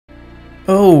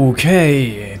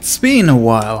Okay, it's been a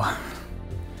while.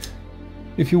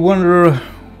 If you wonder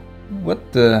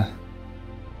what the...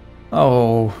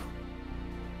 Oh...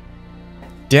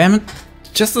 Damn it,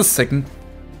 just a second.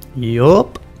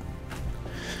 Yup.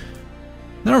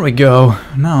 There we go.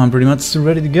 Now I'm pretty much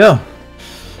ready to go.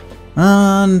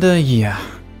 And yeah.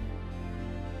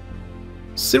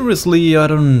 Seriously, I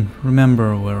don't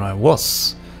remember where I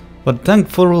was, but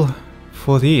thankful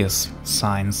for these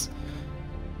signs.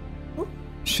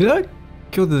 Should I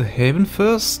go to the haven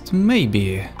first?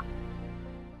 Maybe.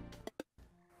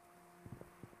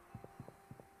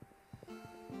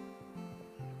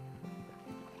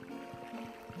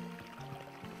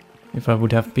 If I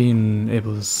would have been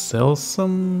able to sell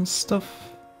some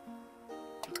stuff.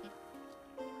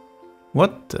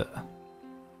 What the?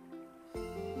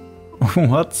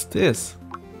 What's this?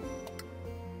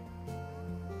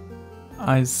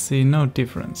 I see no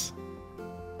difference.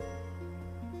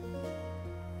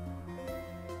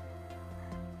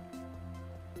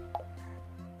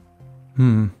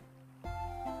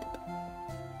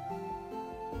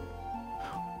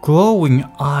 Glowing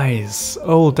eyes.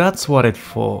 Oh, that's what it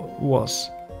was.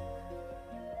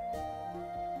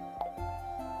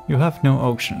 You have no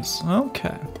auctions.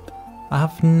 Okay. I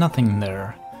have nothing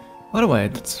there. By the way,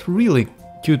 that's really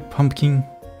cute pumpkin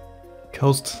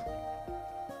coast.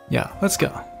 Yeah, let's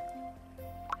go.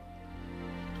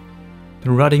 The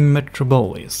rotting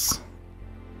metropolis.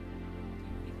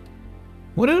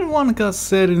 What did one guy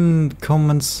said in the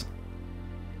comments?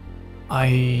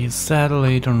 I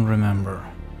sadly don't remember.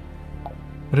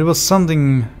 But it was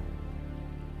something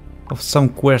of some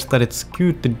quest that it's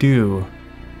good to do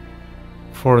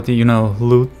for the, you know,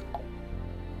 loot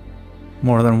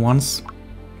more than once.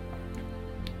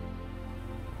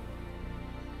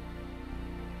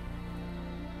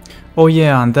 Oh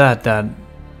yeah, and that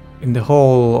in the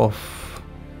Hall of...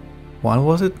 what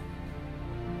was it?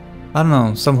 I don't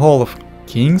know, some Hall of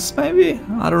Kings maybe?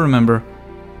 I don't remember.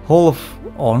 Hall of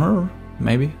Honor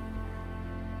maybe?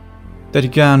 That you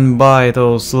can buy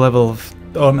those level...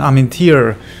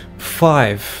 tier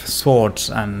 5 swords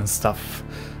and stuff.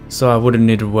 So I wouldn't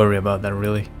need to worry about that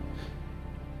really.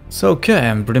 So okay,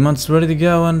 I'm pretty much ready to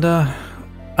go, and I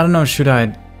don't know, should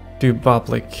I do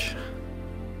public?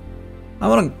 I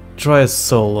wanna try a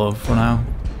solo for now.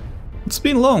 It's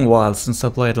been a long while since I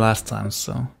played last time,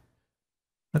 so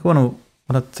I wanna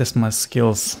test my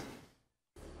skills.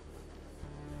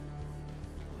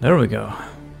 There we go.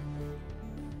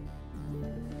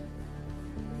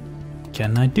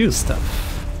 Can I do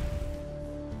stuff?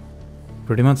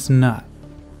 Pretty much not.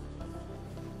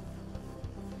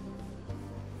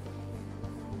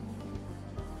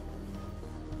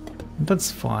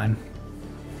 That's fine.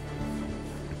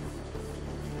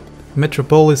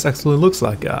 Metropolis actually looks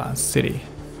like a city.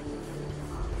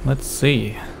 Let's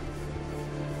see.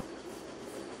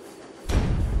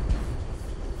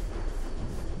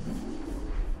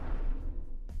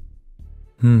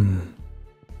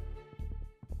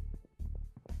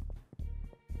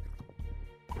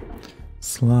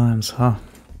 Slimes, huh?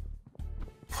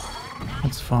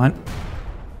 That's fine.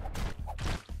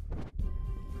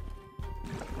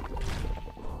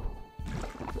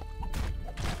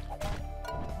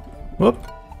 Whoop!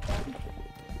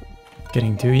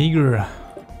 Getting too eager.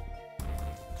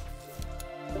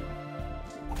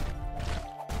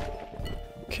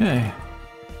 Okay.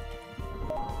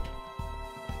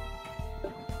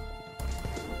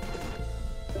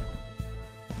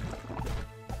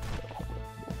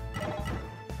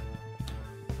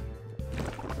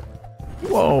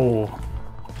 Whoa!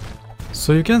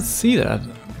 So you can see that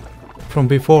from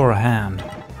beforehand,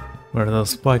 where those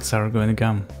spikes are going to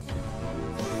come.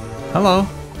 Hello?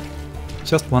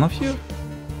 Just one of you?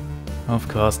 Of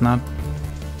course not.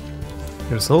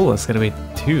 There's always gonna be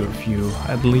two of you,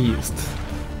 at least.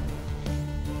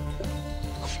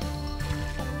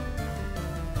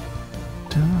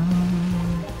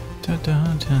 Dun, dun,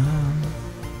 dun, dun.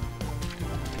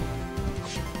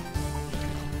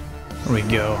 There we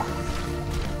go.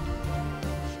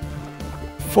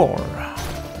 4.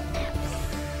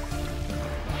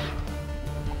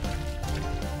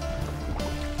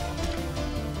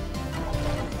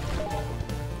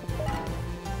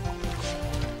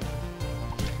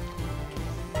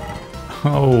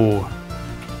 Oh,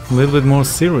 a little bit more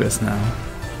serious now.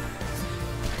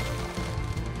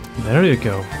 There you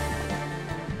go.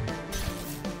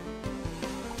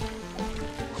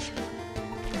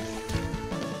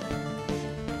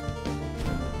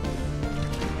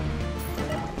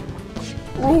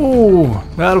 Oh,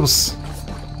 that was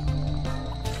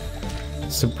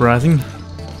surprising.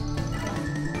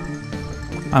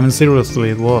 I mean,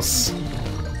 seriously, it was.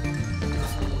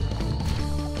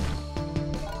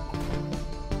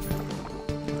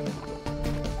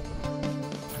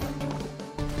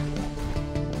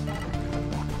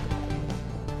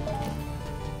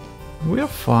 we're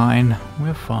fine.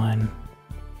 We're fine.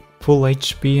 Full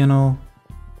HP and all.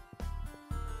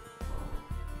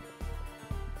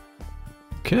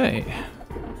 Okay.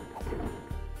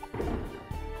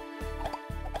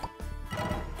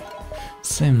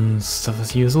 Same stuff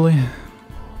as usually.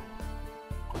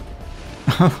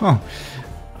 Oh,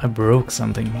 I broke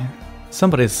something.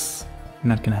 Somebody's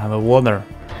not gonna have a water.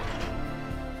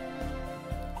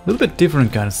 A little bit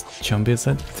different kind of zombies,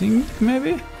 I think,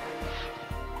 maybe?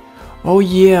 Oh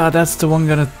yeah, that's the one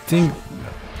gonna think...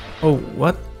 Oh,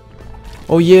 what?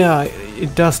 Oh yeah,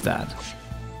 it does that.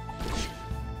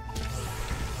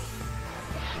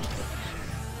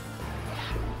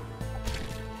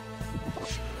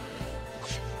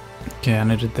 Okay, I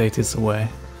need to take this away.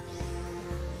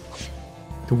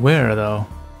 To where, though?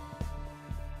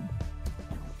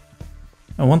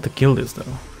 I want to kill this,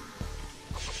 though.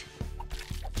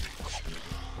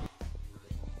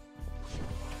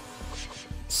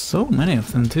 So many of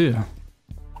them, too.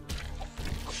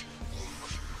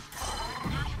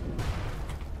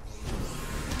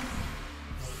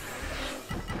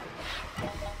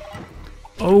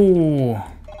 Oh!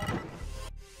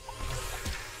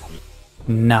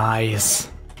 Nice.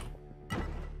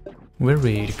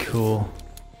 Very cool.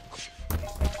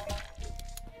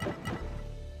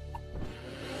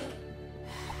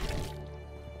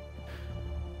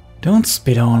 Don't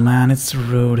spit on, man, it's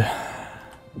rude.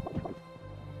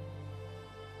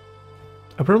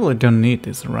 I probably don't need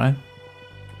this, right?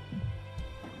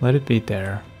 Let it be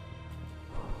there.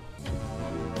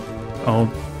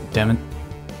 Oh, damn it.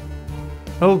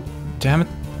 Oh, damn it.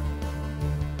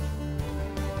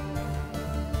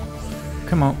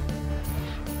 Come on.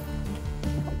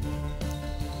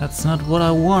 That's not what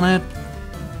I wanted.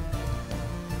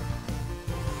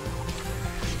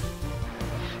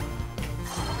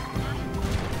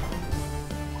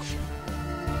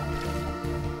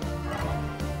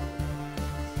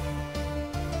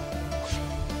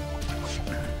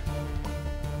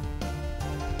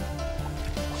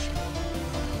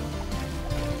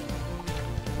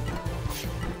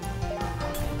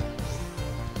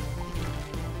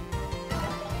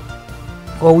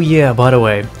 Oh yeah, by the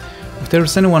way, if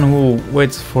there's anyone who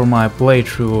waits for my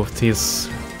playthrough of this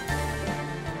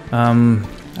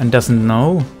and doesn't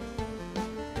know,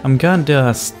 I'm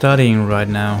kinda studying right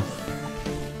now.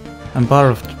 And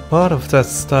part of that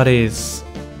study is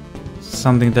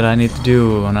something that I need to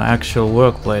do on an actual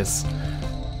workplace,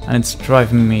 and it's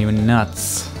driving me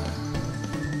nuts.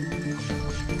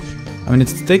 I mean,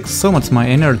 it takes so much my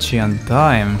energy and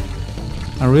time.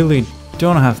 I really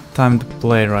don't have time to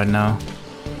play right now.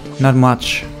 Not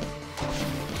much.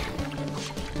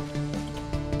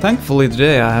 Thankfully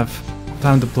today I have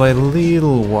time to play a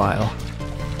little while,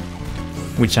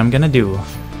 which I'm gonna do.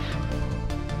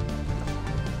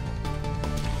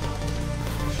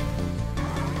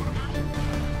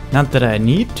 Not that I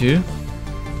need to,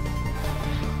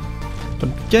 but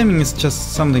gaming is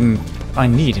just something I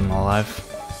need in my life.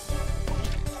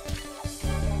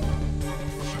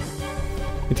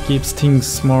 It keeps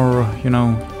things more, you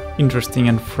know, interesting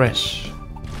and fresh.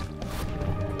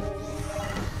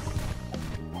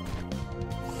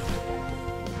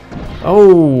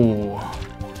 Oh,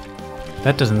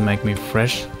 that doesn't make me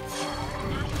fresh.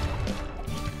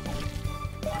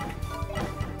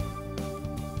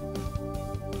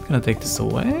 Gonna take this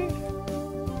away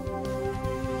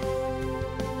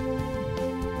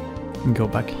and go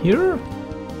back here.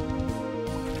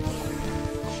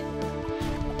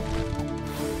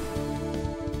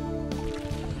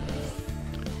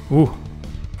 Ooh.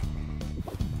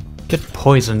 Get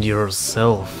poisoned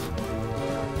yourself.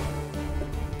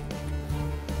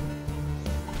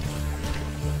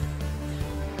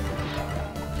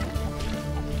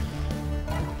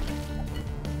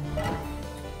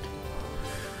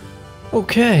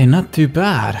 Okay, not too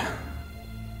bad,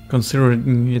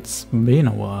 considering it's been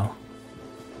a while.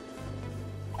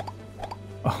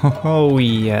 Oh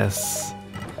yes,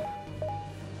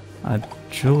 I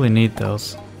truly need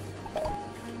those.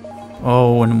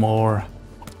 Oh, and more.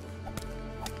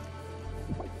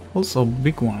 Also,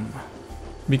 big one.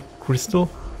 Big crystal.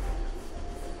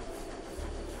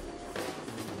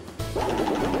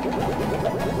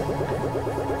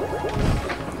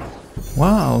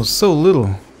 Wow, so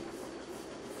little.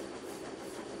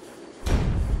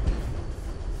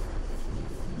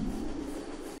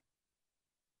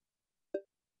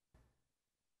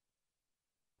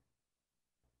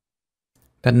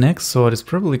 That next sword is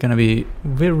probably gonna be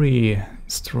very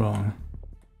strong.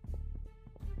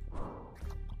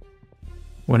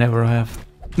 Whenever I have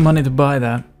money to buy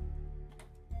that.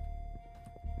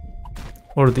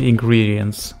 Or the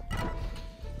ingredients.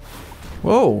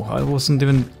 Whoa, I wasn't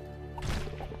even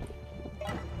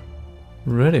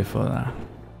ready for that.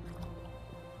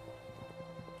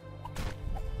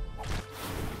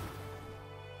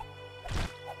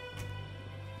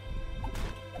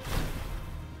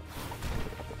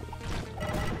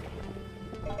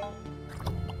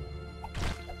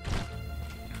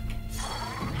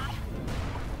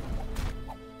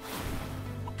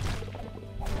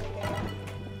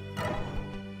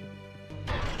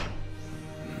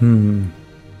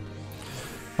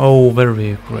 Oh,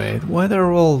 very great. Why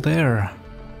they're all there?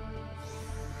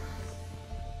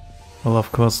 Well,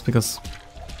 of course, because...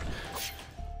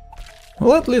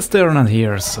 Well, at least they're not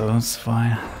here, so it's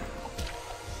fine.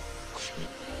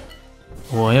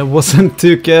 Boy, I wasn't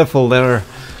too careful there.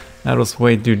 That was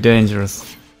way too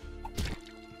dangerous.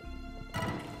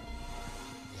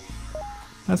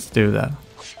 Let's do that.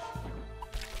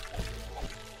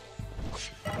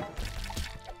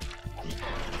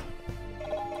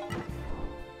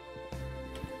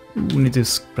 Need to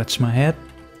scratch my head.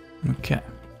 Okay.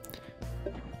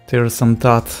 There's some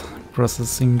thought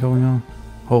processing going on,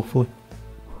 hopefully.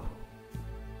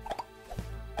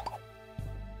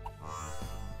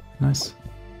 Nice.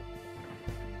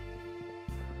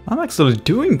 I'm actually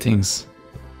doing things.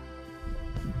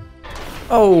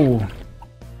 Oh!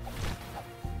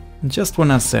 Just when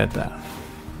I said that.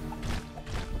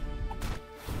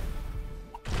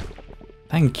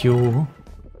 Thank you.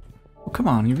 Oh, come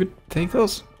on, you could take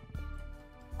those.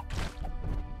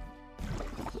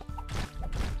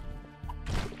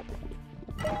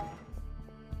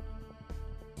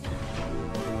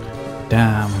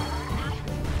 Damn.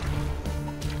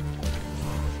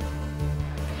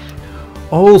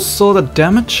 Oh, saw the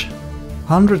damage?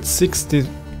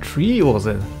 163 was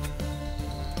it?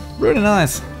 Really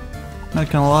nice. Not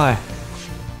gonna lie.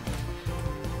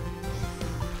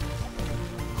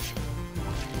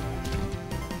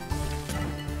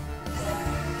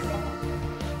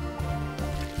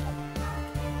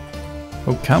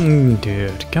 Oh, come,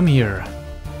 dude. Come here.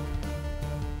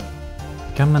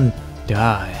 Come and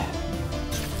die.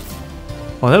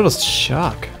 Oh, that was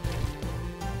shock.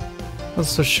 I was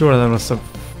so sure that was a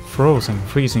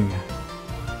freezing.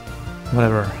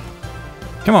 Whatever.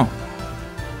 Come on.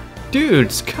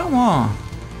 Dudes, come on.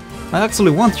 I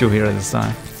actually want you here this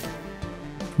time.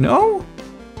 No?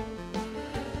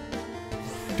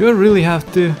 Do I really have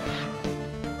to?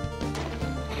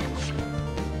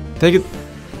 Take it.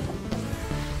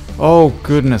 Oh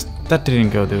goodness, that didn't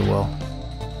go too well.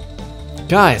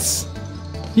 Guys,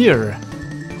 here.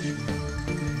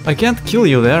 I can't kill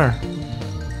you there.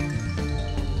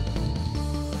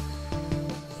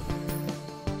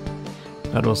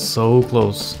 That was so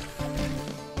close.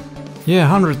 Yeah,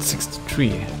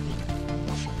 163.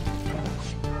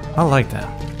 I like that.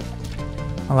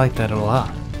 I like that a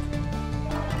lot.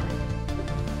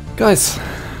 Guys.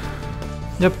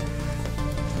 Yep.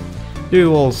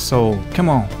 You also. Come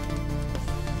on.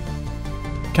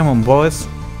 Come on, boys.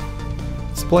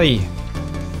 Let's play.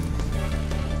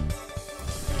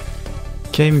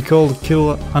 Game called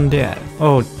Kill Undead.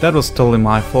 Oh, that was totally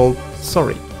my fault.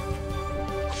 Sorry.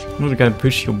 I'm gonna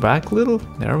push you back a little.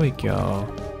 There we go.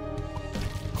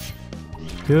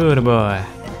 Good boy.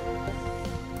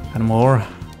 And more.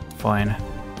 Fine.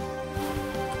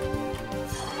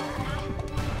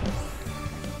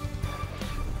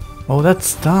 Oh, that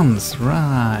stuns,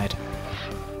 right.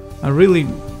 I really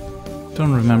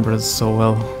don't remember it so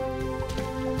well.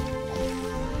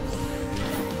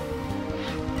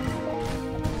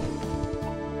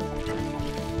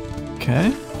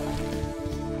 Okay.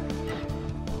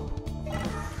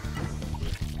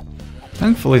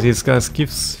 Thankfully these guys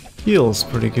gives heals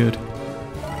pretty good.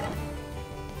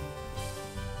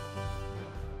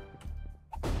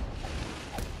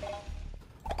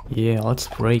 Yeah, let's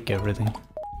break everything.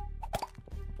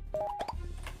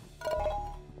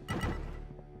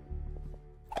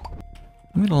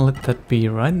 I'm gonna let that be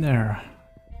right there.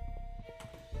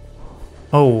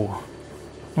 Oh,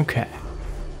 okay.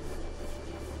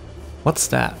 What's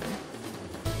that?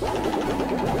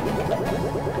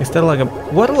 Is that like a...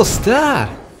 What was that?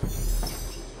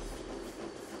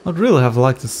 I'd really have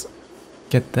liked to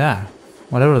get that.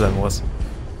 Whatever that was.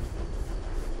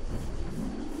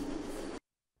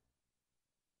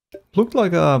 Looked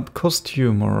like a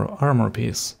costume or armor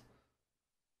piece.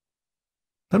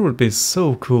 That would be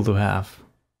so cool to have.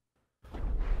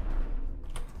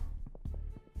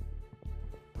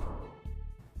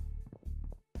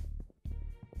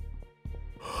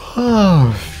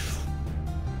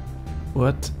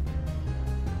 What?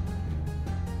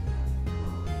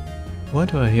 Why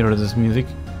do I hear this music?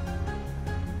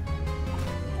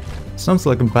 Sounds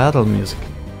like a battle music.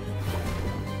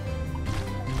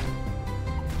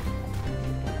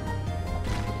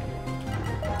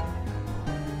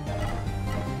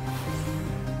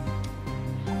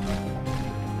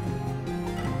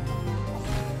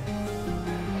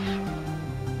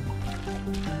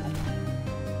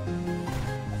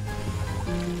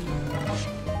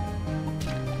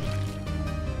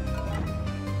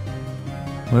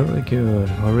 Very good,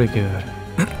 very good.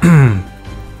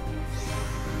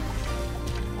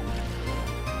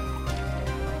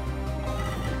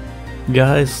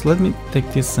 Guys, let me take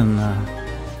this and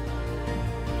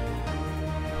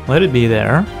let it be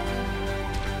there.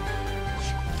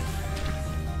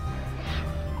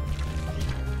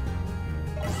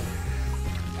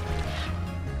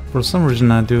 For some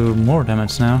reason I do more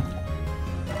damage now.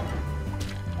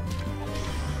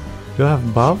 Do I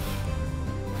have buff?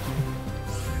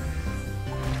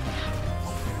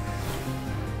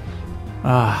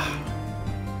 Ah.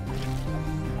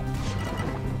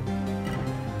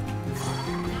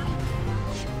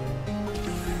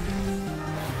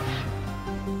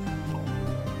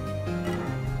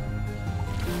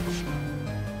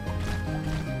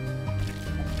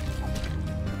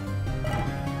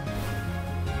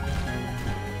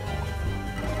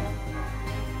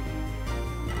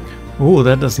 Ooh,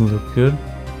 that doesn't look good.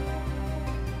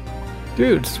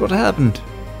 Dudes, what happened?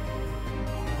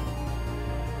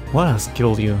 What has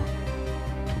killed you?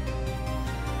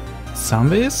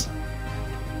 Zombies?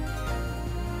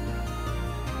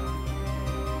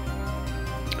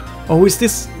 Oh, is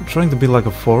this trying to be like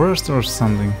a forest or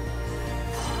something?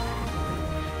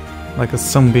 Like a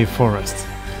zombie forest?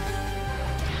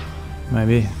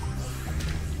 Maybe.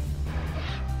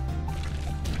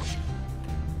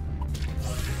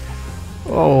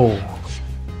 Oh.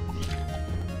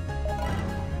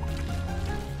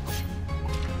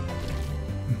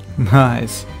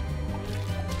 Nice.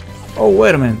 Oh,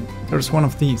 wait a minute. There's one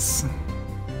of these.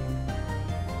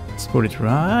 Let's put it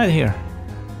right here.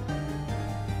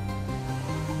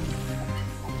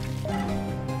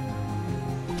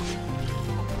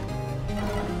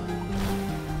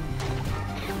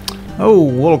 Oh,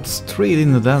 walked straight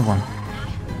into that one.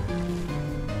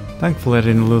 Thankfully I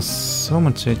didn't lose so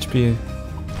much HP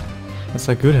as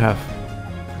I could have.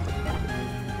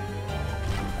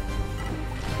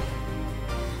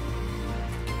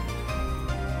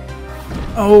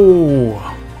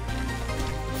 Oh!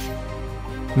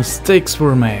 Mistakes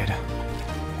were made.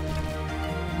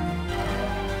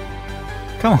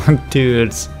 Come on,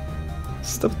 dudes.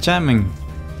 Stop jamming.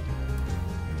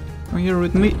 Oh, you're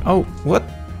with me? Oh, what?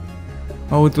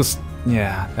 Oh, it was...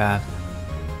 yeah, that.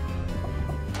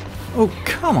 Oh,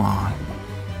 come on.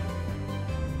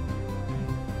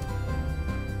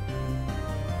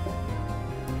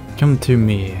 Come to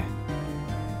me.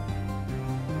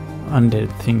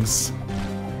 Undead things.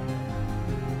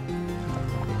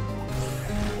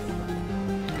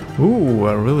 Ooh,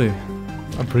 I really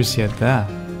appreciate that.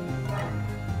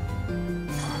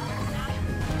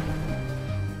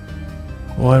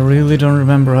 Oh, I really don't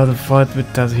remember how to fight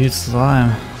with that huge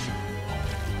slime.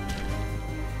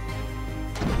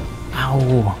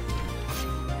 Ow.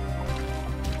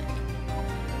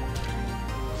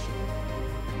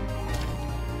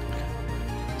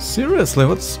 Seriously,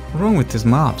 what's wrong with these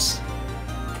mobs?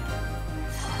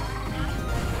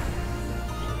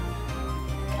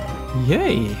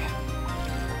 Yay!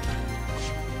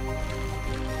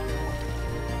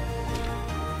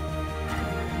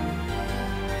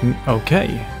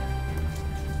 Okay.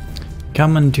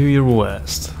 Come and do your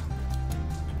worst.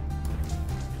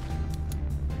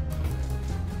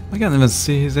 I can't even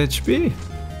see his HP.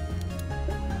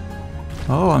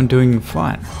 Oh, I'm doing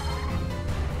fine.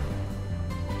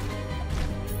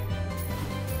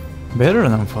 Better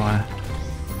than fine.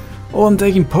 Oh, I'm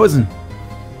taking poison.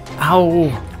 Ow!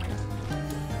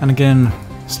 And again,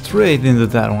 straight into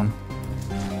that one.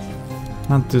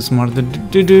 Not too smart to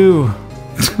do.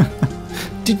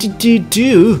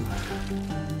 Do.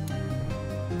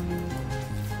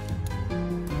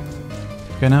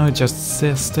 Okay, now it just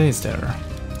stays there.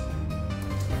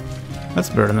 Let's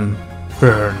burn them.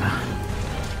 Burn.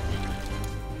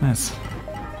 Nice.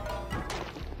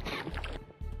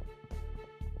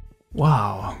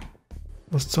 Wow.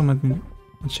 Lost so much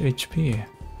HP.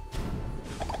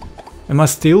 Am I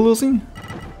still losing?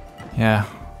 Yeah.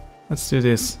 Let's do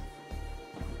this.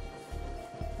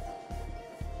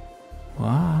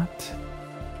 What?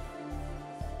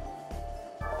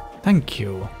 Thank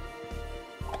you.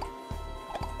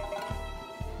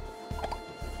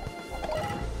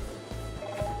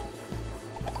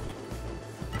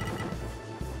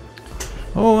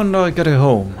 Oh, and I got it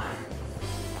home.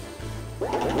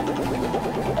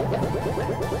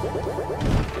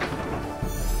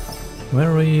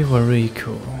 Very, very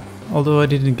cool. Although I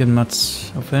didn't get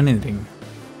much of anything.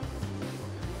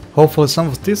 Hopefully some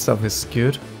of this stuff is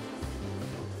good.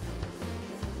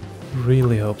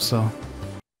 Really hope so.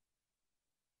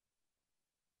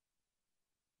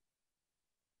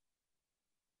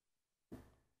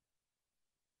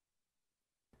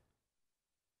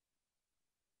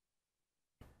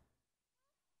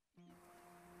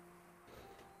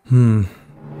 Hmm.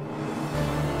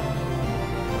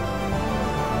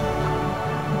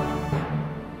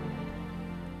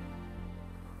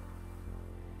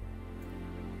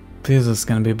 This is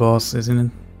gonna be boss, isn't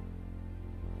it?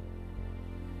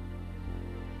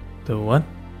 The what?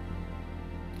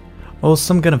 Oh,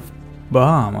 some kind of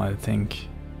bomb, I think.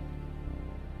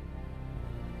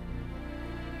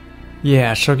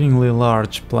 Yeah, shockingly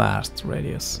large blast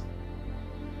radius.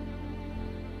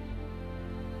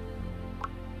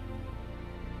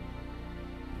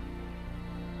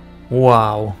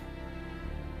 Wow.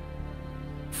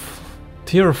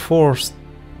 Tier 4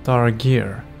 star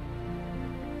gear.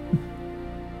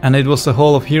 And it was the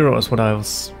Hall of Heroes what I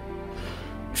was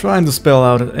trying to spell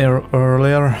out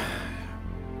earlier.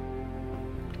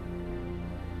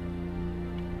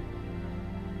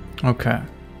 Okay.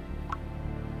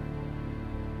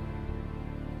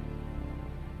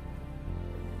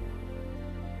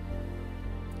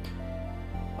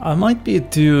 I might be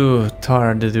too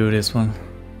tired to do this one.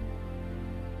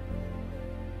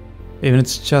 Even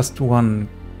it's just one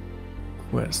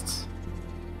quest.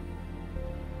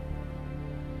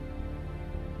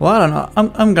 Well, I don't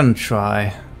know. I'm gonna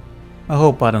try. I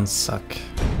hope I don't suck.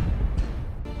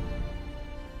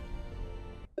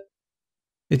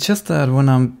 It's just that when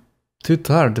I'm too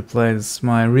tired to play this,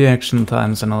 my reaction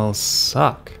times and all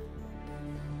suck.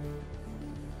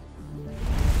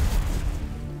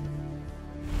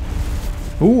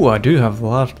 Ooh, I do have a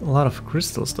lot of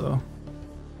crystals though.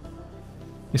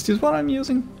 Is this what I'm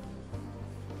using?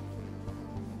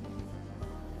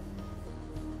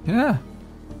 Yeah.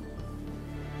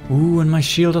 Ooh, and my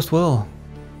shield as well.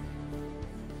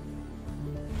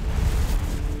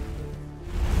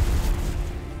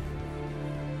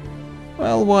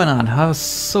 Well, why not? I have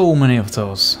so many of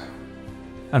those.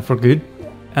 And for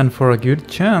a good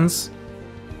chance,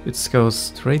 it goes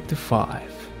straight to 5.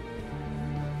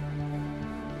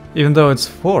 Even though it's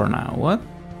 4 now, what?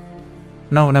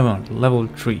 No, never mind, level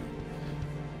 3.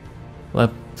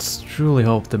 Let's truly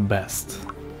hope the best.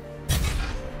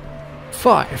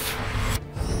 5.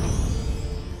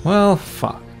 Well,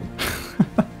 fuck.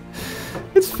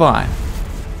 It's fine.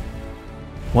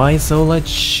 Why so light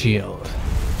shield?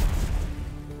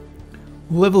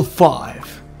 Level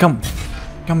 5. Come.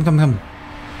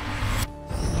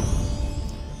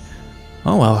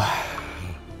 Oh well.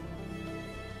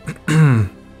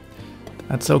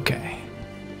 That's okay.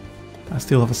 I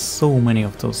still have so many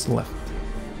of those left.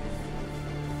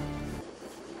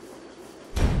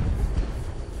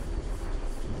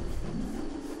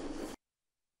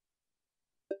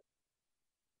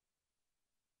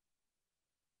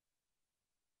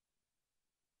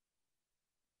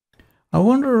 I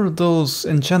wonder those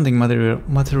enchanting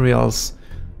materials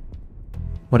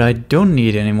what I don't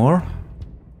need anymore.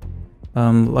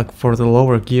 Like for the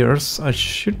lower gears, I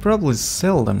should probably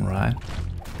sell them, right?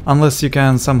 Unless you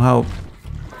can somehow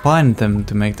find them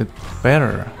to make it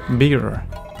better, bigger.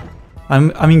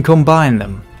 I mean combine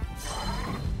them.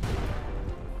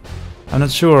 I'm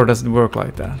not sure does it work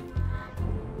like that.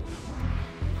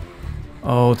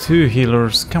 Oh, 2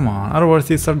 healers, come on, otherwise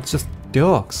these are just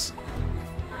dogs.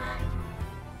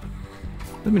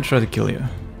 Let me try to kill you.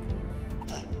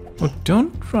 Oh,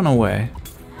 don't run away.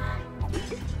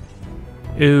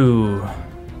 Ew.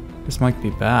 This might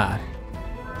be bad.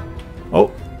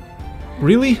 Oh,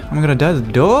 really? I'm gonna die to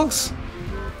dogs?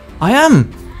 I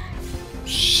am!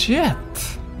 Shit.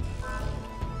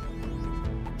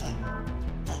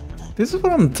 This is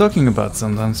what I'm talking about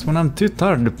sometimes, when I'm too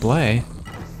tired to play.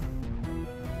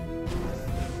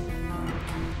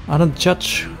 I don't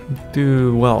judge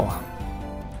too well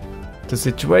the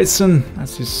situation,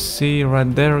 as you see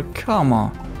right there. Come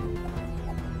on.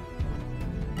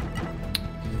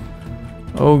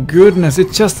 Oh goodness,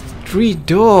 it's just 3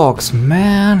 dogs,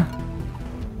 man.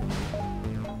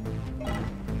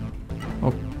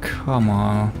 Oh come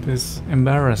on, this is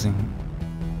embarrassing.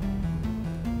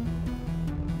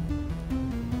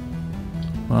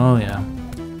 Well, yeah.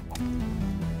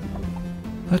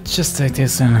 Let's just take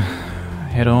this and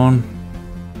head on.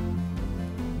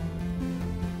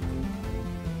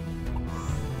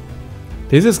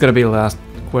 This is gonna be the last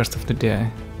quest of the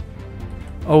day.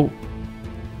 Oh.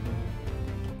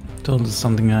 Told us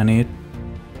something I need.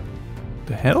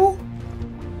 The hell?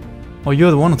 Oh,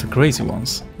 you're the one of the crazy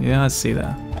ones. Yeah, I see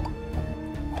that.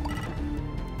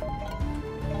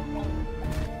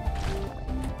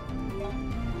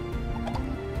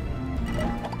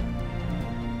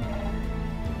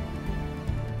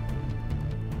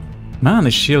 Man,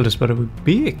 the shield is better with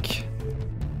big.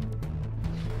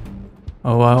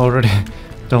 Oh, I already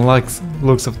don't like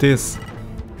looks of this.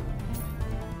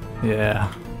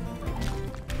 Yeah.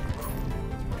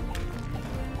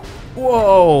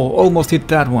 Whoa! Almost hit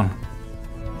that one.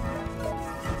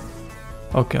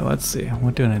 Okay, let's see.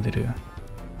 What do I need to do?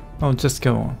 Oh, just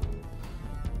go on.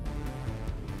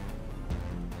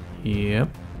 Yep.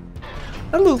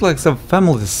 That looks like some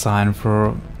family sign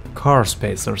for car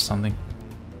space or something.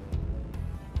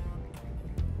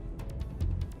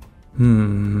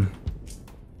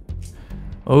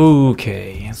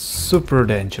 Okay, super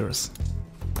dangerous.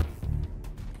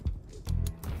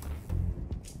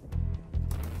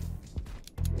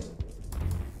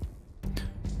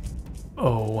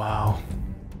 Oh wow.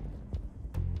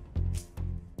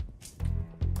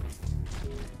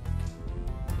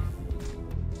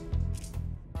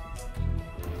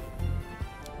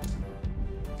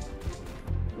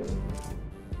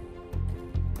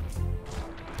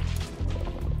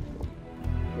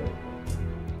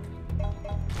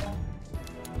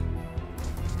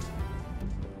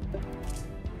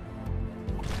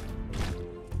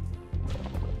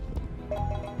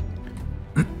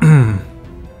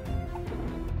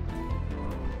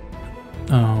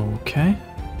 Okay.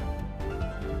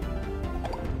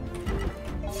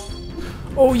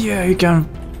 Oh yeah, you can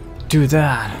do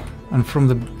that, and from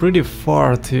the pretty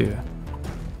far too.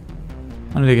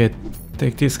 I need to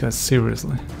take these guys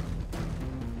seriously.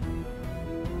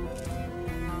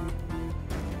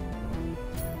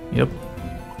 Yep.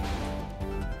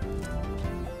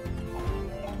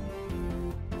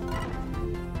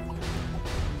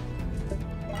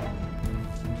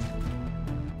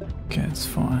 Okay, it's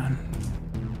fine.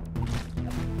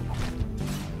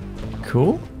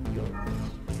 Cool.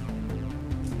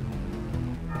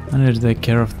 I need to take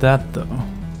care of that though.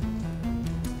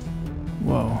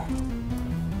 Whoa.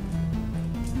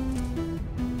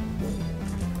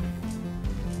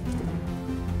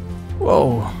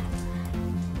 Whoa.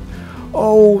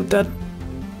 Oh, that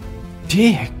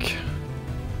dick.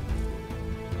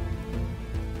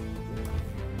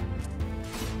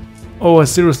 Oh, I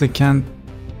seriously can't.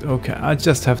 Okay, I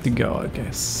just have to go, I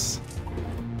guess.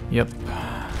 Yep.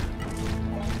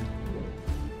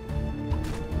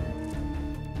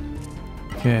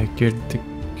 Okay, good to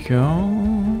go.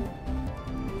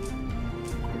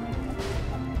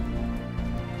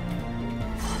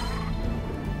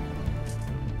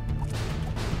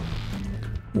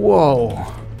 Whoa.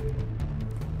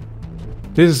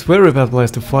 This is very bad place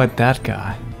to fight that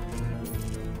guy.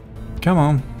 Come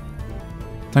on.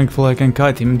 Thankfully I can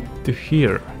kite him to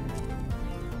here.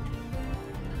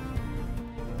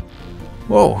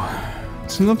 Whoa.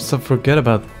 Sometimes I forget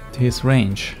about his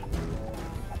range.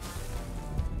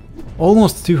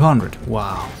 Almost 200.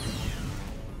 Wow.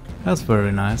 That's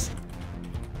very nice.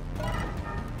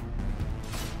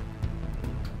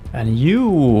 And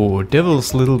you,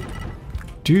 devil's little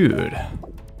dude.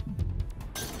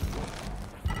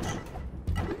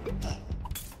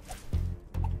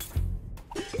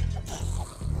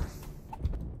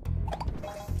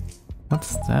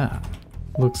 What's that?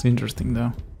 Looks interesting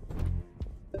though.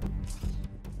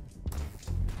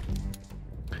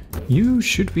 You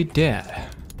should be dead.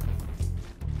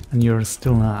 And you're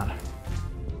still not.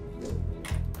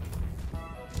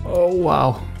 Oh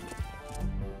wow.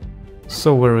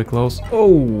 So very close. Oh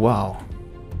wow.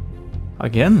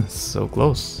 Again, so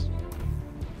close.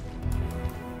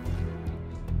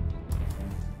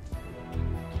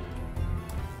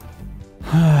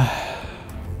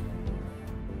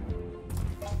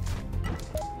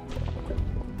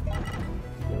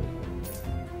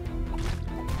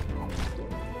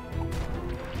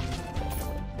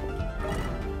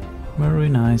 Very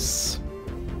nice.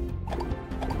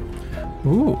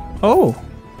 Ooh, oh!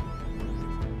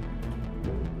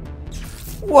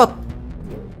 What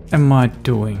am I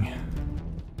doing?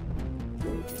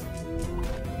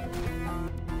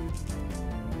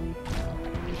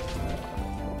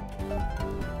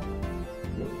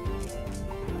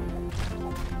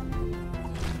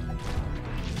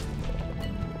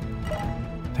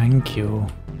 Thank you.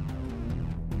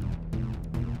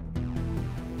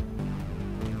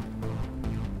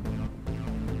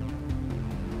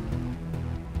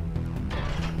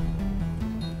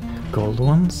 Gold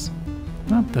ones?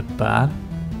 Not that bad.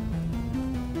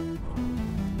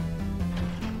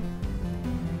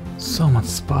 So much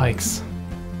spikes.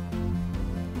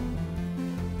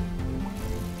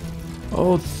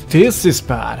 Oh, this is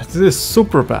bad. This is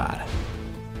super bad.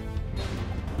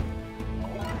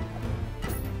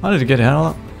 I need to get the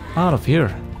hell out of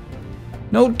here.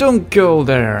 No, don't go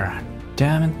there.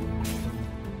 Damn it.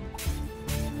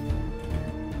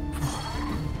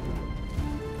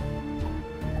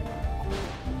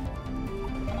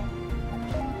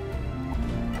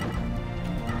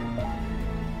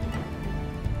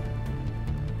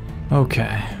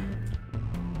 Okay.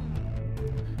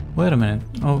 Wait a minute.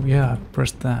 Oh yeah, I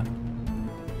pressed that.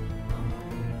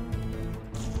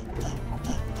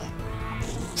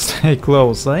 Stay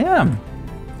close. I am.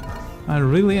 I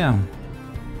really am.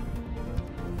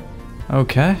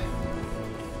 Okay.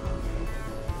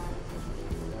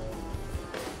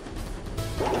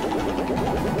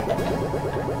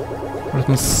 There's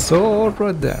my sword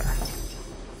right there.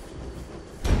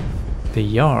 The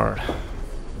yard.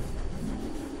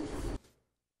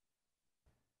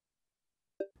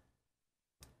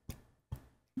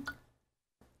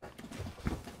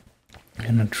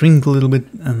 And I drink a little bit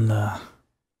and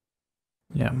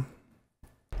yeah.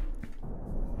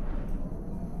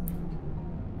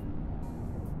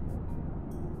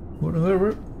 What?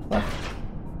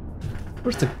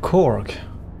 Where's the cork?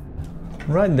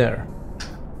 Right there.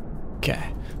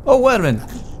 Okay. Oh, wait a minute.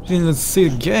 Didn't see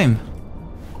the game.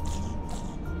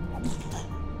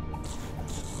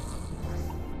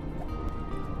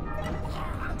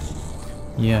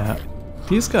 Yeah,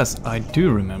 these guys I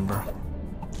do remember.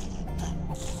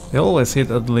 They always hit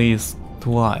at least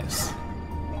twice.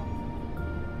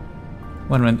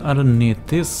 Wait a minute, I don't need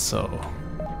this, so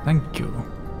thank you.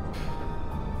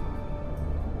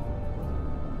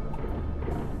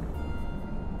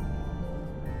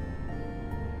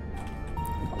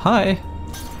 Hi!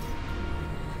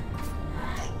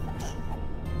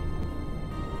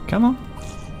 Come on.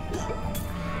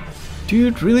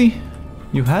 Dude, really?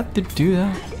 You had to do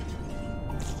that?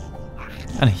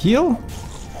 And heal?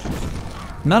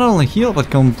 Not only heal, but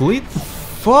complete?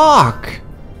 Fuck!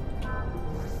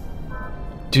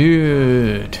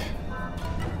 Dude.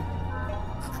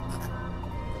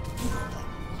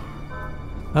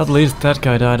 At least that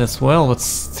guy died as well, but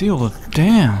still,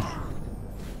 damn.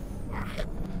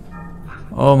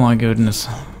 Oh my goodness.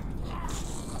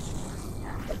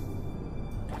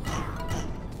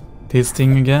 This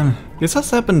thing again. This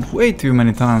has happened way too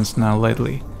many times now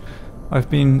lately. I've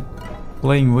been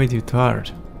playing way too tired.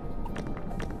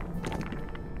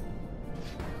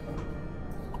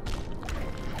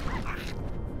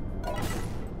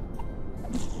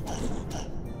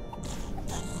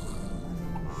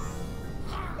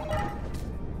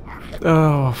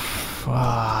 Oh,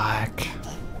 fuck.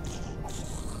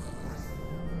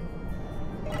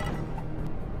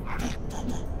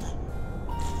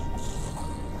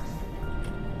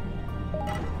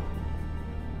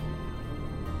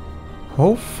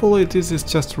 Hopefully this is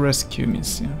just a rescue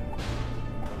mission.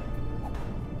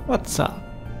 What's up?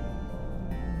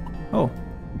 Oh,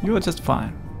 you are just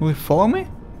fine. Will you follow me?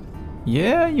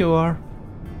 Yeah, you are.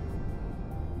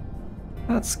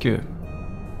 That's good.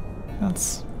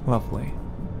 That's lovely.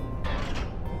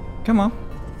 Come on,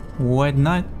 White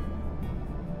Knight.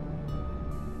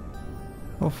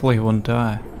 Hopefully he won't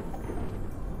die.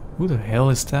 Who the hell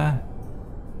is that?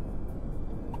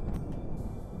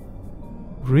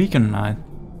 Recon Knight.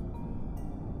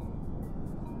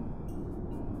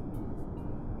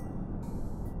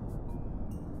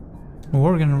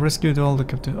 We're gonna rescue all the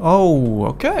captives. Oh,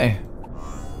 okay.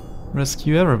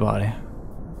 Rescue everybody.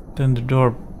 Then the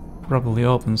door probably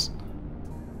opens.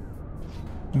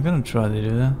 I'm gonna try to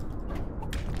do that.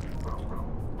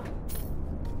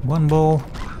 One ball.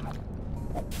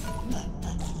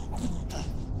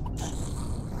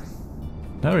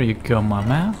 There you go, my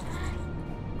man.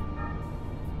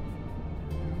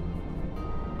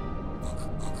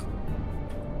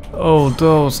 Oh,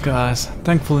 those guys.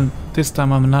 Thankfully, this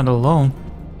time I'm not alone.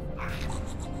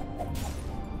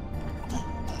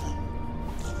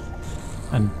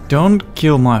 And don't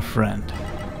kill my friend.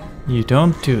 You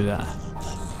don't do that.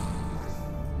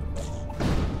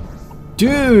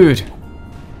 Dude!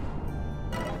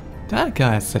 That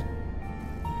guy said...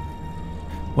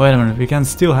 Wait a minute, we can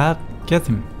still get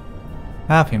him.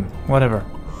 Have him, whatever.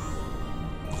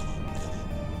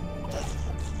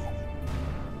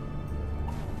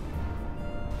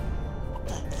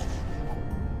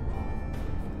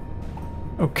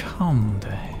 Oh, come the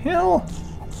hell!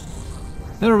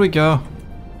 There we go.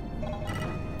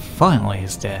 Finally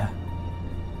he's there.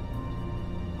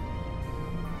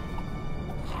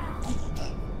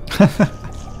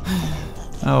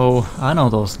 Oh, I know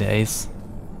those days.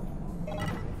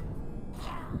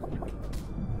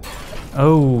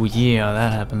 Oh yeah,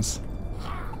 that happens.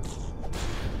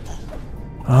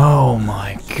 Oh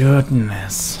my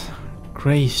goodness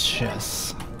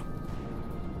gracious.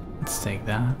 Let's take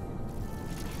that.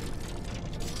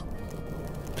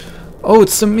 Oh,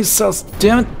 it's a missiles,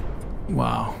 damn it!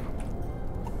 Wow.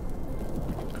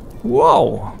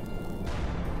 Whoa!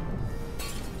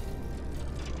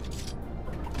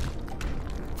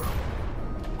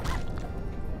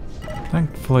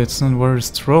 Thankfully it's not very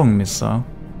strong missile.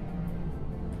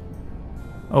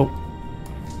 Oh.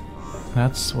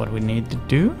 That's what we need to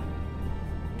do.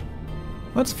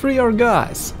 Let's free our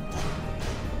guys.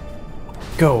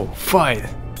 Go, fight!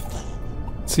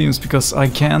 Seems because I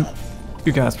can't,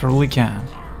 you guys probably can.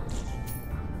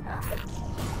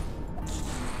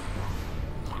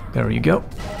 There you go.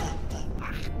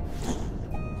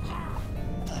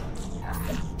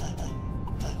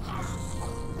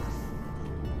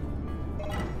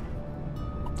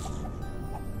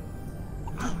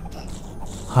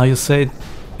 How you say it?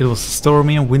 It was a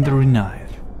stormy and wintry night.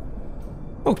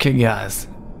 Okay, guys.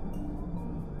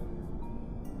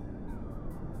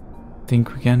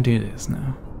 Think we can do this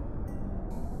now.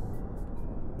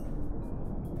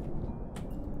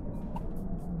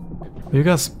 You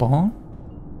guys spawn?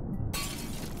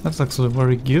 That's actually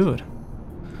very good.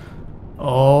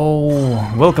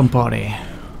 Oh, welcome party.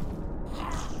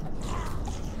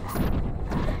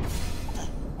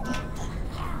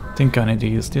 Think I need to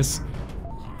use this.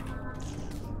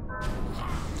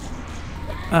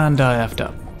 And I effed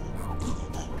up.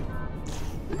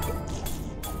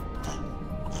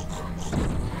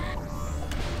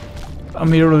 I'm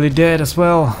nearly dead as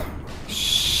well.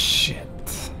 Shit.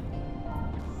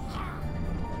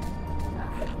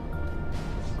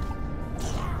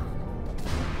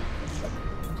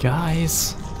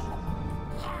 Guys.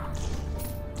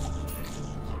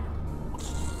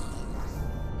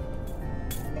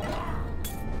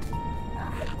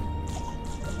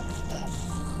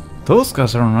 Those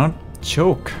guys are not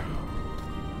joke.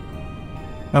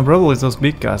 And probably those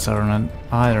big guys are not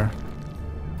either.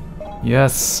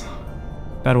 Yes.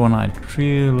 That one I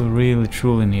really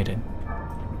truly needed.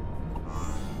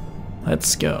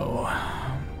 Let's go.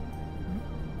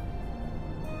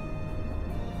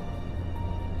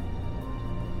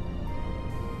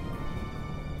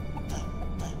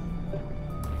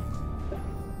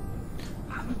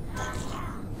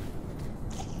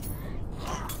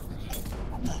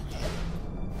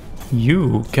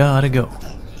 You gotta go.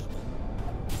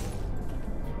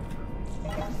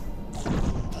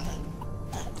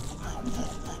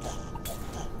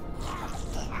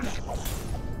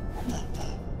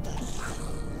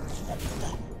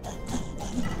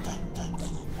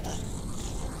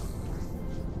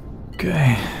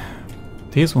 Okay,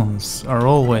 these ones are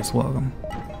always welcome.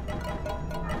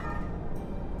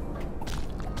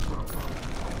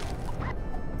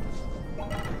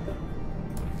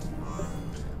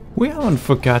 We haven't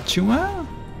forgot you, man.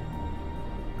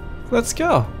 Let's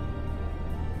go.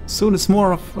 Soon it's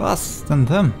more of us than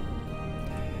them.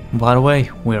 By the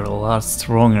way, we're a lot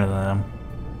stronger than them.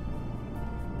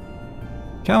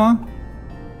 Come on.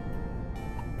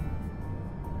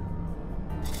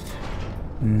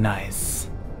 Nice.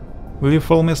 Will you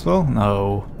follow me as well?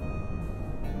 No.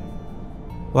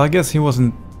 Well, I guess he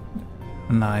wasn't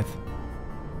a knight.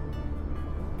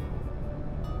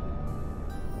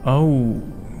 Oh.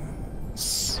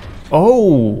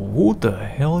 Oh, who the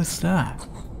hell is that?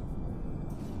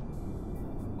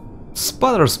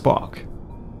 Sputterspock.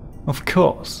 Of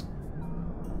course.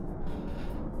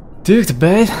 Took the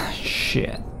bait?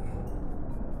 Shit.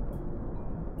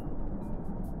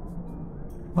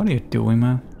 What are you doing,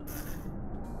 man?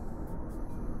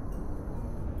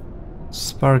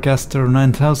 Sparcaster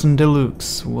 9000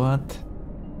 Deluxe, what?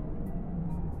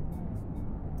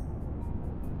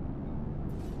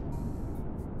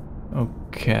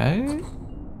 Okay.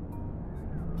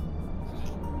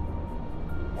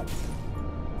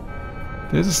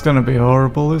 This is gonna be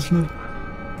horrible, isn't it?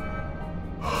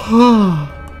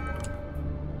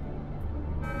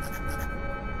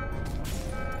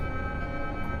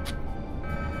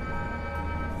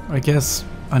 I guess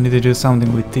I need to do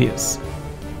something with this.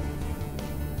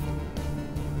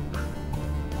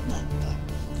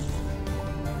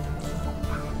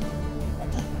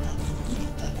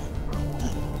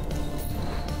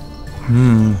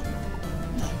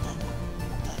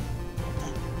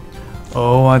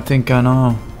 Oh, I think I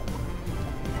know.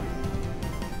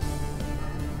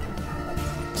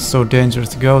 It's so dangerous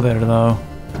to go there, though.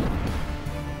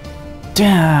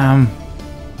 Damn!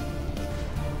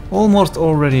 Almost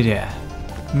already there.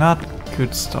 Not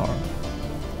good start.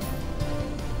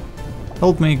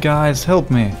 Help me, guys, help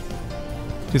me.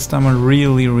 This time I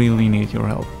really need your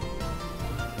help.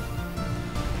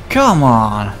 Come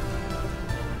on!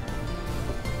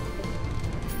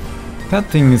 That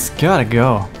thing has gotta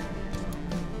go.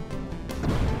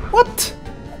 What?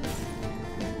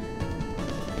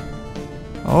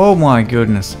 Oh my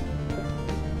goodness.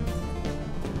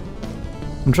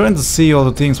 I'm trying to see all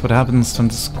the things what happens on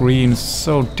the screen. It's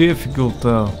so difficult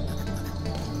though.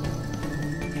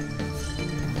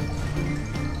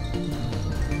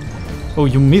 Oh,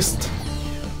 you missed.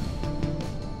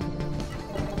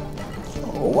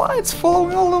 Why it's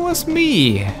following always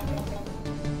me?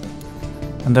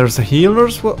 And there's a healer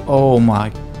as well. Oh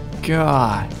my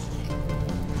god.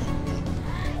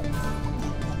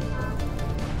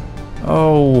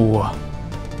 Oh.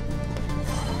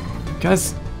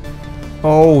 Guys.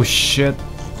 Oh shit.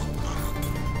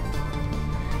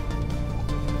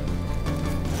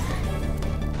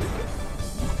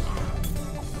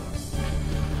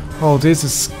 Oh, this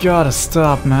has gotta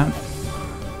stop, man.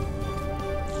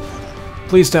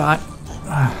 Please die.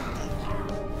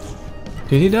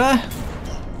 Did he die?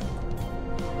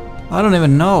 I don't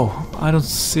even know. I don't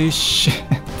see shit.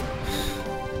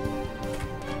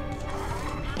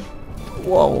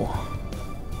 Whoa.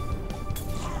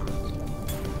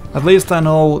 At least I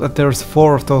know that there's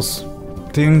 4 of those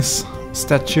things,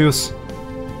 statues,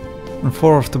 and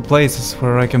 4 of the places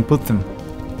where I can put them.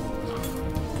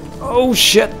 Oh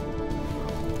shit!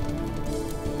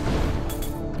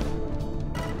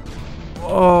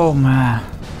 Oh man,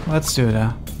 let's do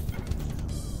that.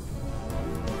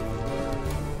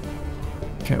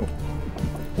 Okay,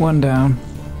 1 down.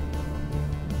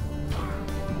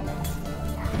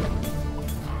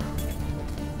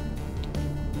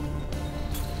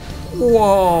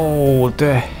 Whoa,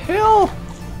 the hell?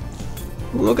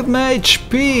 Look at my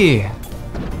HP!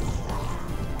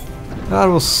 That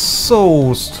was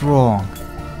so strong.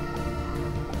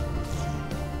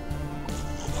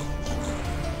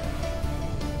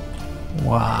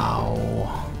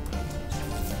 Wow.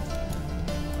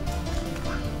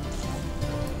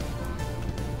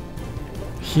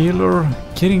 Healer,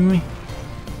 kidding me?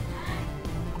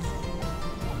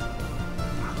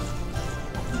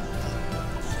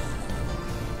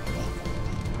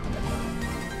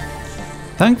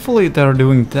 Thankfully they're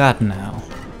doing that now.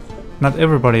 Not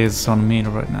everybody is on me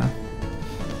right now.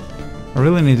 I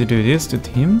really need to do this to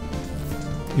him.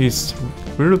 He's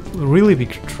really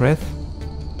big threat.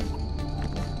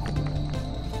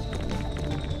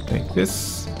 Take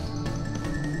this.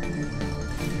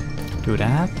 Do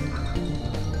that.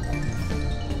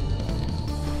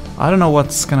 I don't know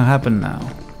what's gonna happen now.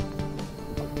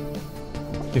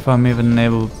 If I'm even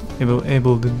able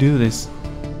to do this.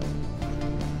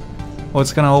 Oh,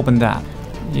 it's gonna open that.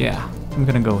 Yeah, I'm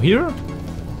gonna go here.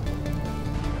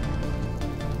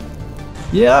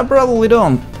 Yeah, I probably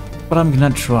don't, but I'm gonna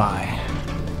try.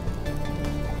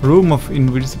 Room of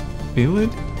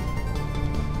invisibility?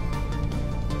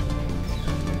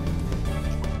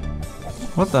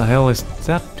 What the hell is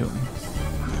that doing?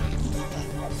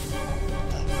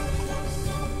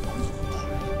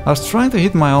 I was trying to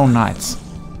hit my own knights.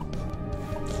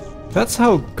 That's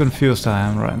how confused I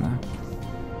am right now.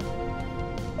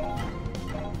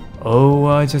 Oh,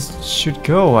 I just should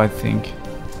go, I think.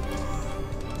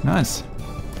 Nice.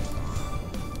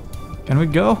 Can we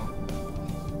go?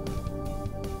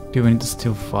 Do we need to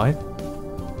still fight?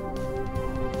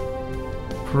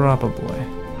 Probably.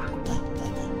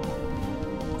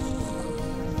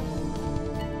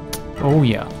 Oh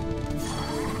yeah.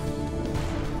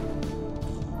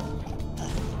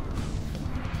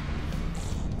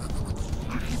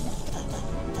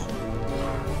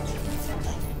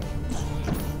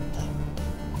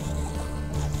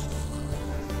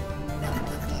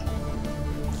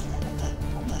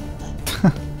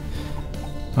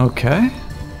 Okay.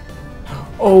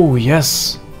 Oh,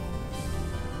 yes.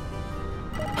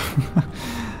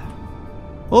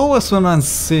 Always when I'm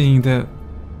seeing the,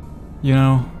 you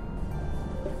know,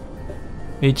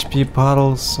 HP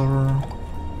bottles or,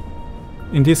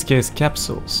 in this case,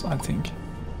 capsules, I think.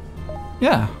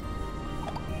 Yeah.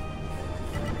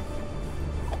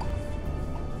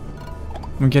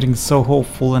 I'm getting so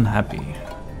hopeful and happy.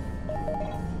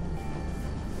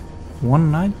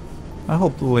 One night? I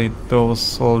hope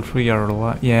those all 3 are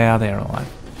alive. Yeah, they are alive.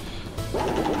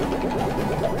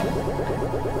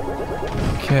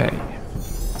 Okay.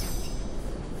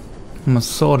 My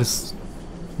sword is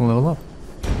level up.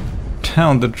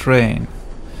 Down the drain.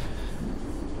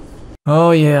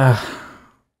 Oh yeah.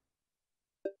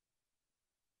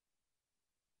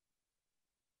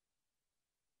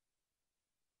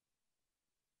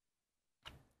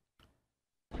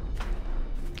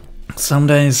 Some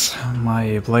days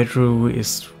my playthrough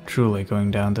is truly going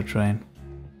down the drain.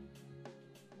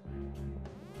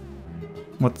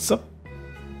 What's up?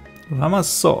 Lama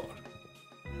sword.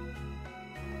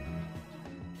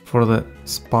 For the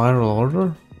spiral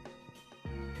order?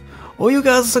 Oh, you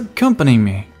guys accompany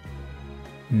me.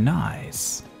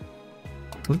 Nice.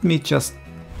 Let me just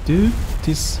do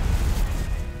this.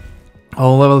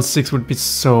 Oh, level 6 would be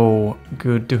so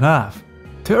good to have.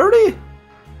 30?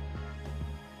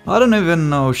 I don't even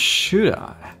know, should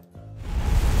I?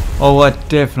 Oh, I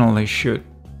definitely should.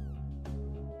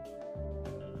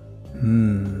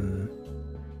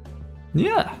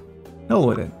 Yeah, hell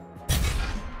with it.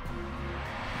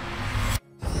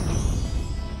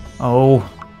 Oh.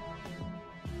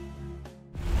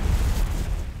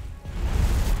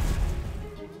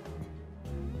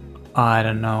 I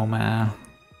don't know, man.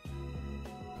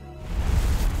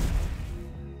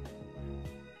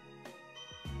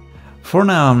 For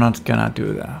now, I'm not gonna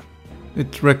do that.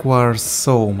 It requires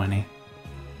so many.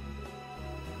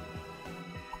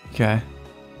 Okay.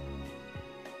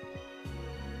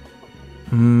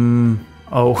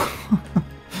 Oh.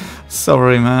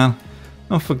 Sorry, man.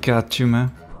 I forgot you,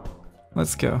 man.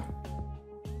 Let's go.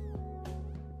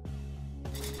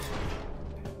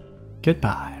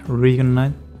 Goodbye,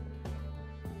 Reunite.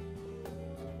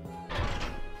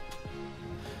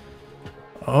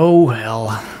 Oh,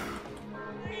 hell.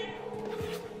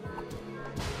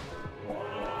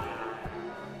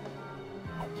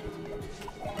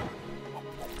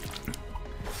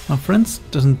 My friends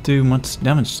doesn't do much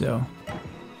damage though.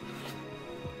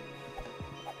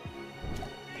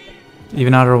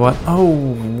 Even after what? Oh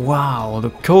wow, the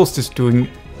coast is doing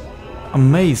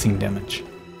amazing damage.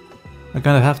 I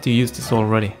kind of have to use this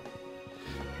already.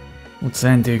 What's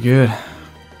ain't too good?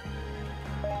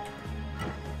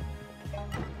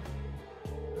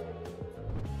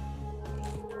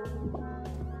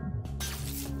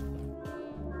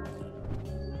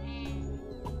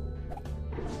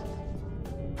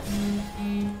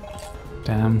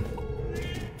 Damn.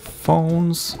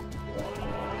 Phones.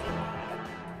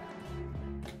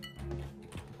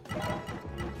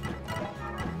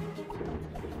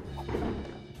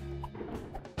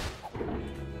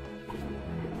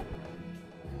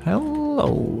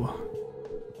 Hello.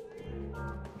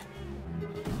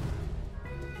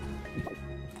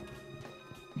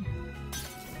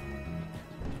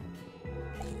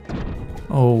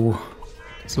 Oh,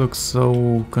 this looks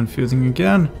so confusing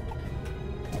again.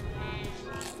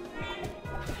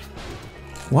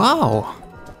 Wow!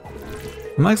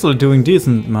 I'm actually doing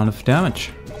decent amount of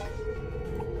damage.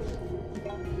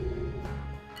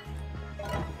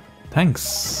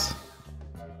 Thanks.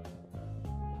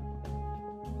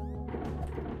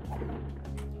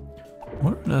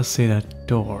 Where did I see that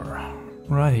door?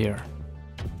 Right here.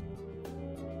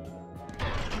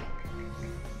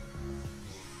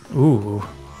 Ooh.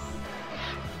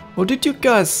 Oh, did you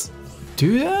guys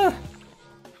do that?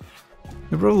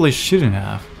 You probably shouldn't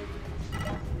have.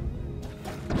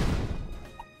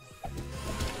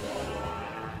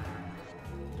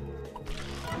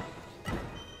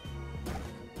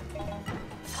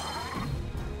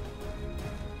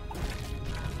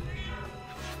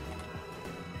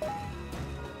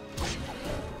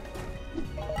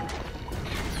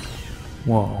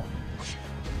 Whoa.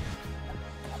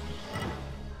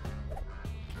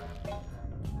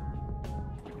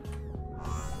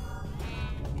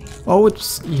 Oh,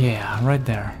 it's... yeah, right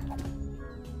there.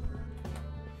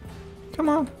 Come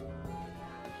on.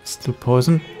 Still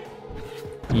poison?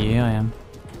 Yeah, I am.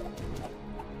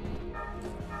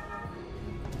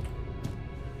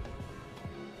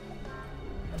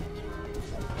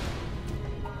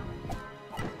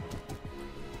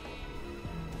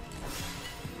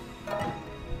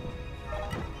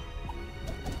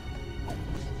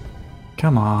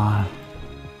 Come on.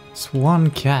 It's one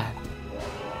cat.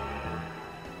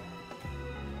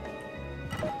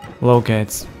 Well, okay,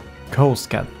 it's Coast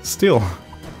Cat. Still.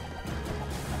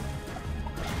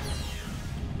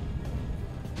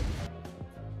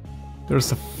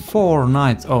 There's a 4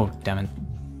 nights. Oh, damn it.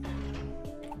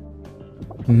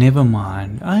 Never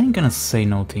mind. I ain't gonna say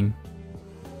nothing.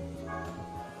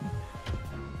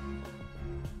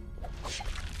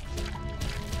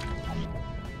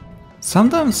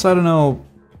 Sometimes, I don't know,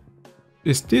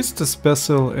 is this the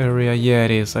special area? Yeah,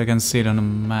 it is. I can see it on the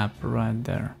map right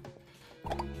there.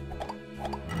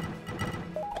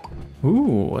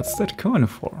 Ooh, what's that going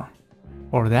for?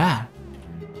 Or that?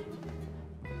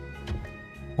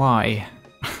 Why?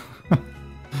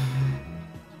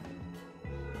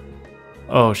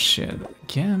 Oh shit,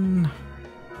 again.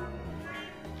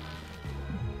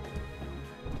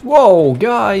 Whoa,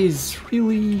 guys,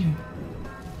 really?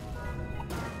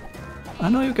 I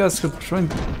know you guys could try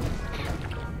and...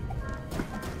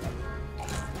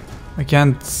 I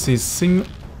can't see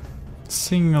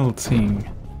single thing.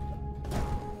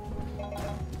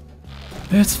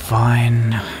 It's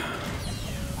fine.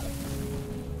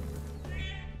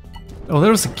 Oh,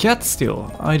 there's a cat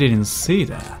still. I didn't see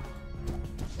that.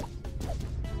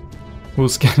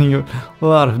 Who's getting a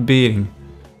lot of beating.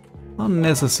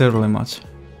 Unnecessarily much.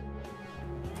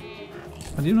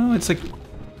 But you know, it's like...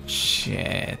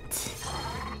 shit.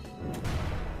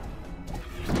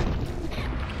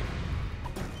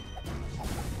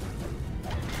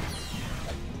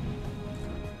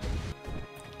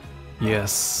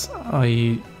 Yes,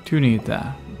 I do need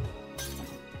that.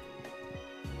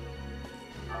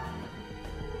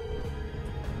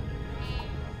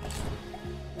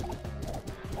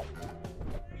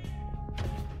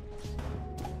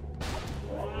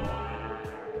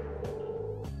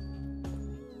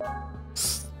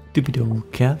 Stupid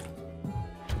old cat.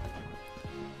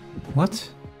 What?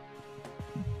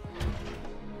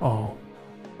 Oh.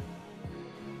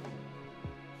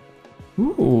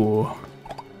 Ooh.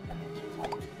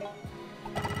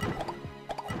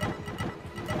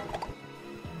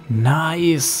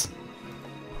 Nice!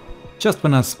 Just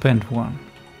when I spent one,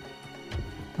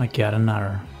 I got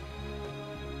another.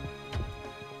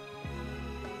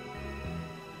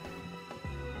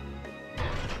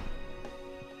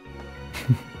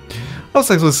 I was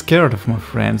actually scared of my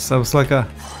friends. I was like I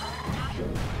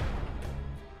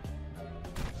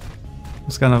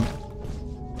was kind of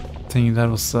thinking that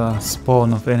was a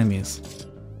spawn of enemies.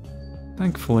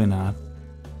 Thankfully not.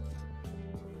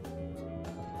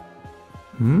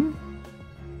 Hmm?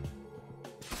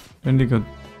 When they go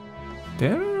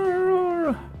there?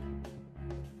 Or...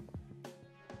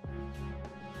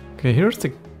 Okay, here's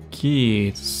the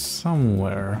key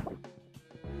somewhere.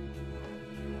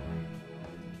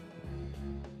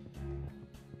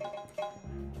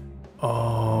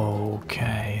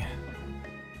 Okay.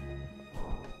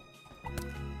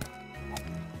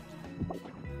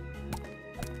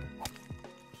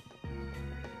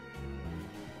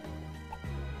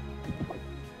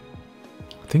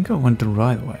 I think I went the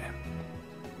right way.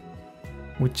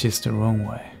 Which is the wrong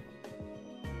way?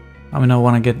 I mean, I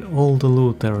want to get all the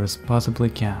loot there as possibly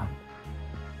can.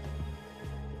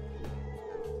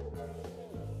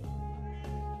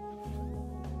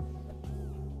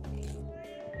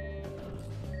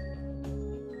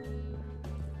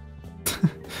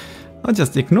 I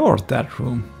just ignored that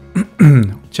room.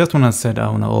 Just when I said I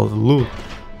want all the loot,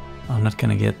 I'm not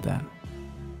gonna get that.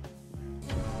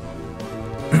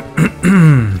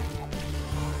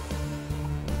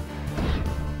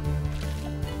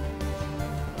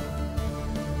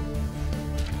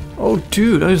 Oh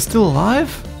dude, are you still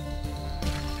alive?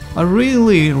 I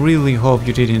really hope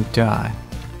you didn't die.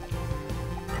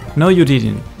 No, you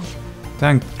didn't.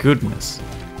 Thank goodness.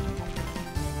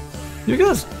 You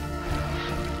guys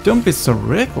don't be so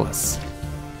reckless.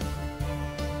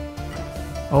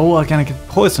 Oh, I can get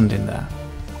poisoned in there.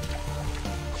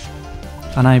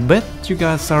 And I bet you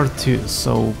guys are too,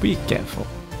 so be careful.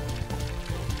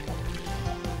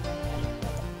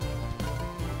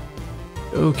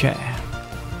 Okay.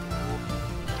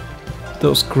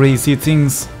 Those crazy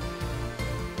things.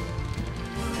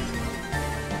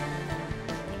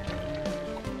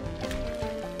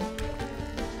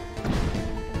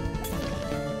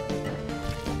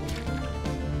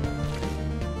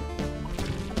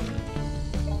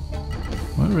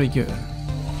 Very good.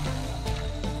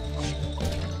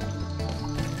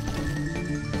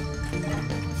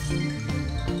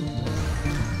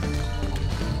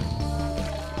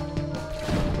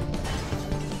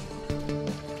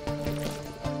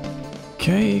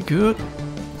 Okay, good.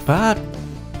 Bad.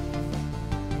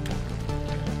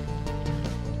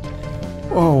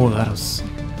 Oh, that was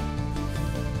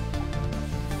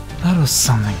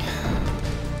something.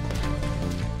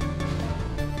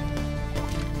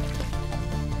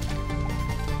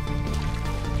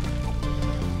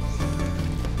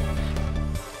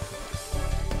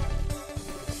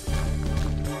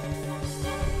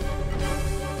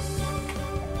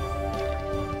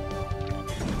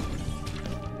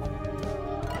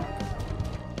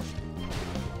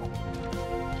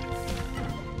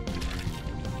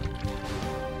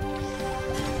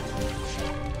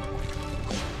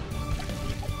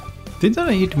 Did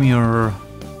that hit me or...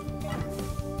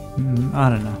 I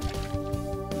don't know.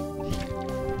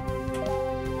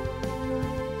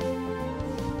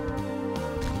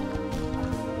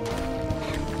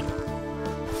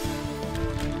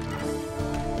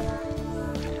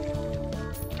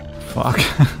 Fuck.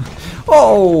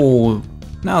 Oh!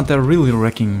 Now they're really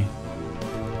wrecking me.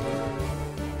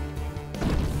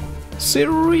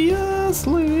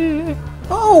 Seriously?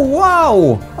 Oh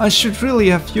wow! I should really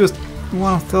have used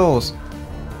one of those.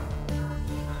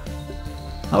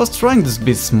 I was trying to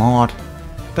be smart.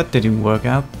 That didn't work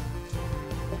out.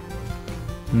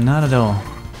 Not at all.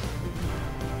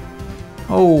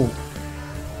 Oh.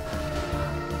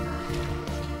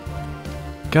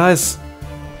 Guys,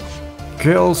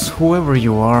 girls, whoever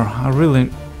you are, I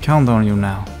really count on you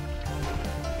now.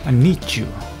 I need you.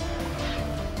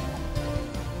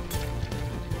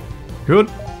 Good.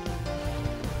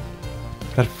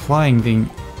 That flying thing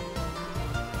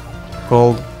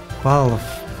called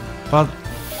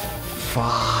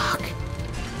fuck.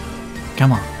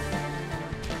 Come on.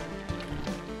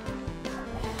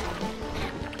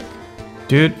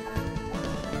 Dude,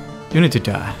 you need to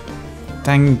die.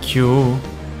 Thank you.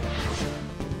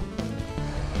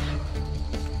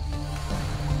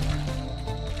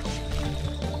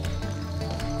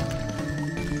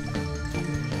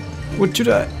 Would you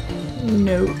die?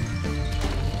 No.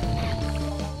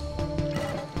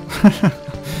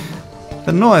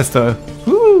 The noise though.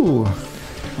 Woo!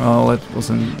 Well, it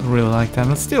wasn't really like that,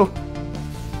 but still.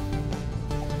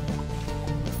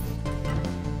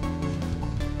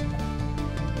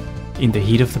 In the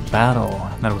heat of the battle,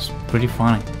 that was pretty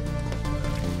funny.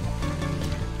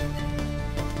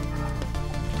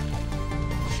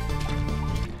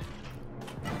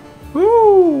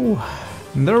 Woo!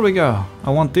 And there we go.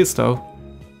 I want this though.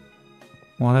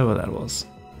 Whatever that was.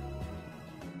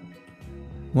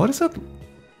 What is that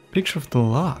picture of the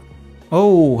lock?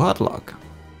 Oh, hot lock.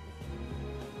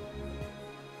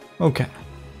 Okay.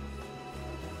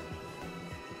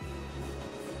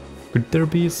 Could there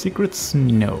be secrets?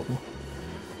 No.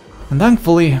 And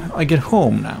thankfully, I get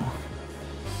home now.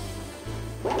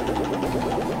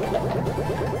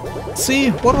 See,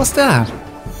 what was that?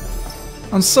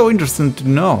 I'm so interested to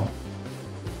know.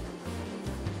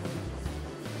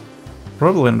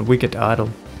 Probably a wicked idol.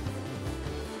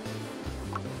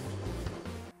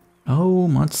 How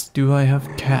much do I have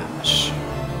cash?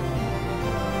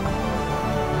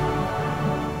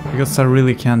 Because I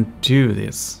really can't do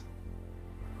this.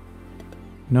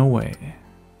 No way.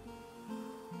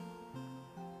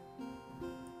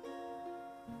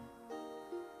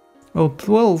 Oh,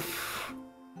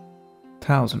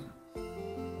 12,000.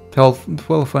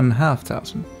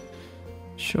 12,500.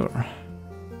 Sure.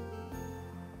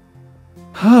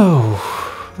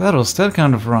 Oh, that was that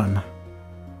kind of run.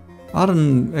 I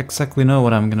don't exactly know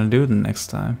what I'm gonna do the next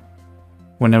time.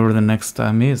 Whenever the next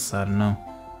time is, I don't know.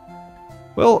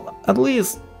 Well, at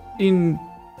least in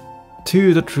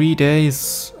 2 to 3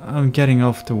 days I'm getting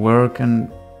off to work and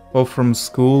off from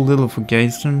school, little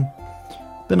vacation.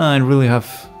 Then I really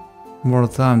have more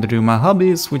time to do my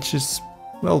hobbies, which is,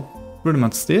 well, pretty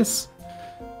much this.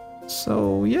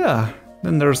 So yeah,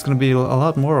 then there's gonna be a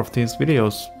lot more of these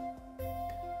videos.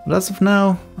 But as of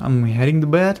now, I'm heading to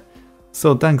bed.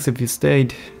 So thanks if you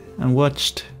stayed and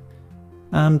watched.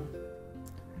 And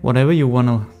whatever you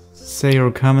wanna say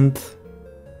or comment,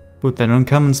 put that in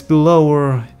comments below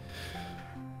or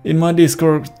in my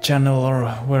Discord channel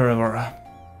or wherever.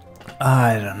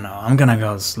 I don't know, I'm gonna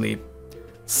go to sleep.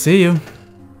 See you!